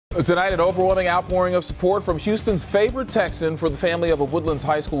Tonight, an overwhelming outpouring of support from Houston's favorite Texan for the family of a Woodlands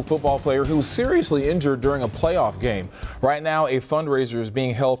High School football player who was seriously injured during a playoff game. Right now, a fundraiser is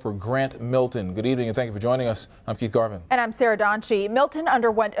being held for Grant Milton. Good evening and thank you for joining us. I'm Keith Garvin. And I'm Sarah Donchie. Milton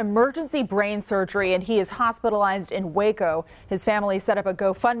underwent emergency brain surgery and he is hospitalized in Waco. His family set up a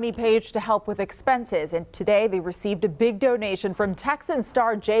GoFundMe page to help with expenses. And today they received a big donation from Texan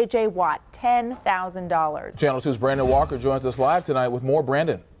star J.J. Watt, $10,000. Channel 2's Brandon Walker joins us live tonight with more.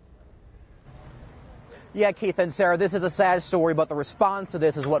 Brandon. Yeah, Keith and Sarah, this is a sad story, but the response to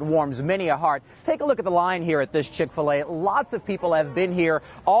this is what warms many a heart. Take a look at the line here at this Chick-fil-A. Lots of people have been here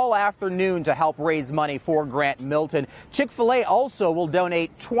all afternoon to help raise money for Grant Milton. Chick-fil-A also will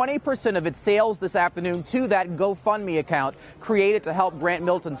donate 20% of its sales this afternoon to that GoFundMe account created to help Grant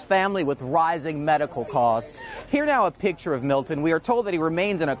Milton's family with rising medical costs. Here now a picture of Milton. We are told that he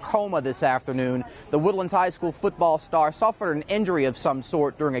remains in a coma this afternoon. The Woodlands High School football star suffered an injury of some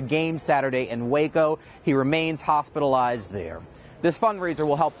sort during a game Saturday in Waco. He remains hospitalized there. This fundraiser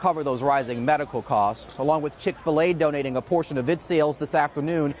will help cover those rising medical costs. Along with Chick-fil-A donating a portion of its sales this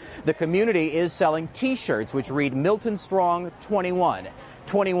afternoon, the community is selling T-shirts which read Milton Strong 21.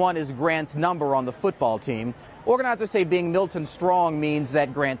 21 is Grant's number on the football team. Organizers say being Milton Strong means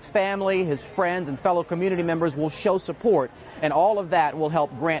that Grant's family, his friends, and fellow community members will show support, and all of that will help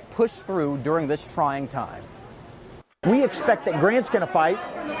Grant push through during this trying time. We expect that Grant's going to fight.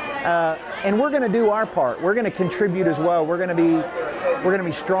 And we're going to do our part. We're going to contribute as well. We're going to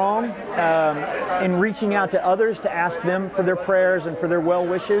be strong in reaching out to others to ask them for their prayers and for their well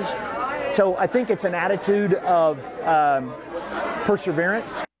wishes. So I think it's an attitude of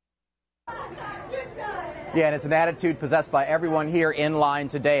perseverance. Yeah, and it's an attitude possessed by everyone here in line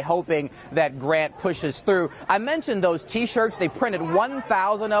today, hoping that Grant pushes through. I mentioned those T-shirts. They printed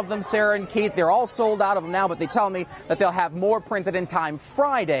 1,000 of them, Sarah and Keith. They're all sold out of them now, but they tell me that they'll have more printed in time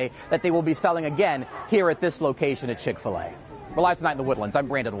Friday that they will be selling again here at this location at Chick-fil-A. We're live tonight in the Woodlands. I'm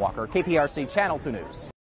Brandon Walker, KPRC Channel 2 News.